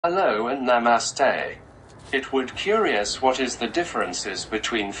Hello and Namaste. It would curious what is the differences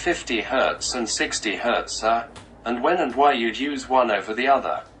between 50 Hz and 60 Hz, and when and why you'd use one over the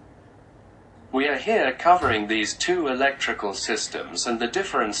other. We are here covering these two electrical systems and the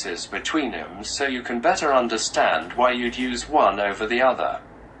differences between them so you can better understand why you'd use one over the other.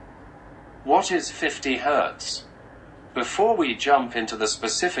 What is 50 Hz? Before we jump into the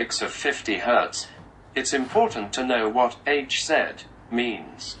specifics of 50 Hz, it's important to know what Hz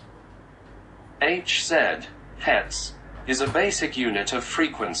means. Hz, Hertz, is a basic unit of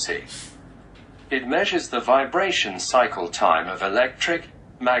frequency. It measures the vibration cycle time of electric,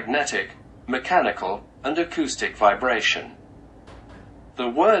 magnetic, mechanical, and acoustic vibration. The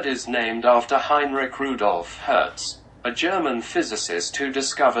word is named after Heinrich Rudolf Hertz, a German physicist who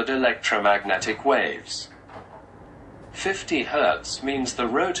discovered electromagnetic waves. 50 Hz means the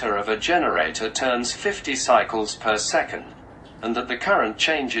rotor of a generator turns 50 cycles per second, and that the current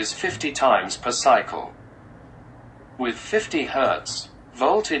changes 50 times per cycle. With 50 Hz,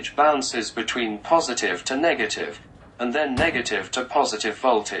 voltage bounces between positive to negative, and then negative to positive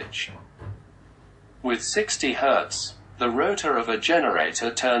voltage. With 60 Hz, the rotor of a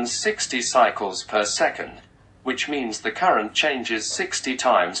generator turns 60 cycles per second, which means the current changes 60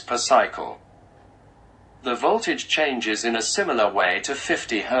 times per cycle. The voltage changes in a similar way to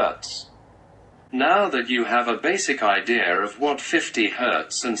 50 Hz. Now that you have a basic idea of what 50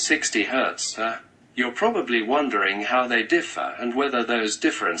 Hz and 60 Hz are, you're probably wondering how they differ and whether those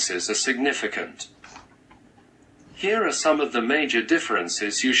differences are significant. Here are some of the major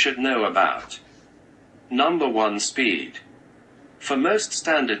differences you should know about. Number 1, speed. For most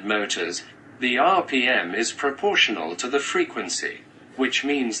standard motors, the RPM is proportional to the frequency, which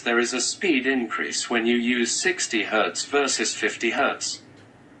means there is a speed increase when you use 60 Hz versus 50 Hz.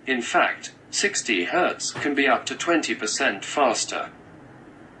 In fact, 60 Hz can be up to 20% faster.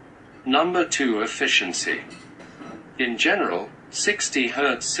 Number 2, efficiency. In general, 60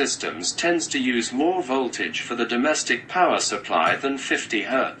 Hz systems tends to use more voltage for the domestic power supply than 50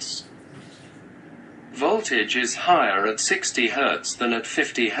 Hz. Voltage is higher at 60 Hz than at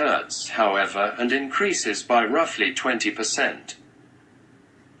 50 Hz, however, and increases by roughly 20%.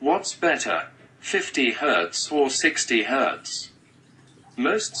 What's better, 50 Hz or 60 Hz?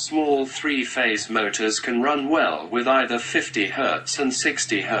 Most small three-phase motors can run well with either 50 Hz and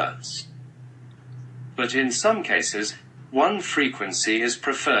 60 Hz. But in some cases, one frequency is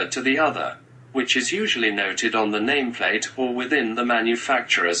preferred to the other, which is usually noted on the nameplate or within the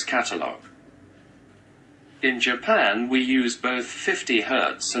manufacturer's catalog. In Japan, we use both 50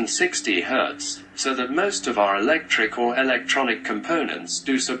 Hz and 60 Hz, so that most of our electric or electronic components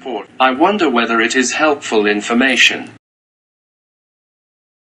do support. I wonder whether it is helpful information.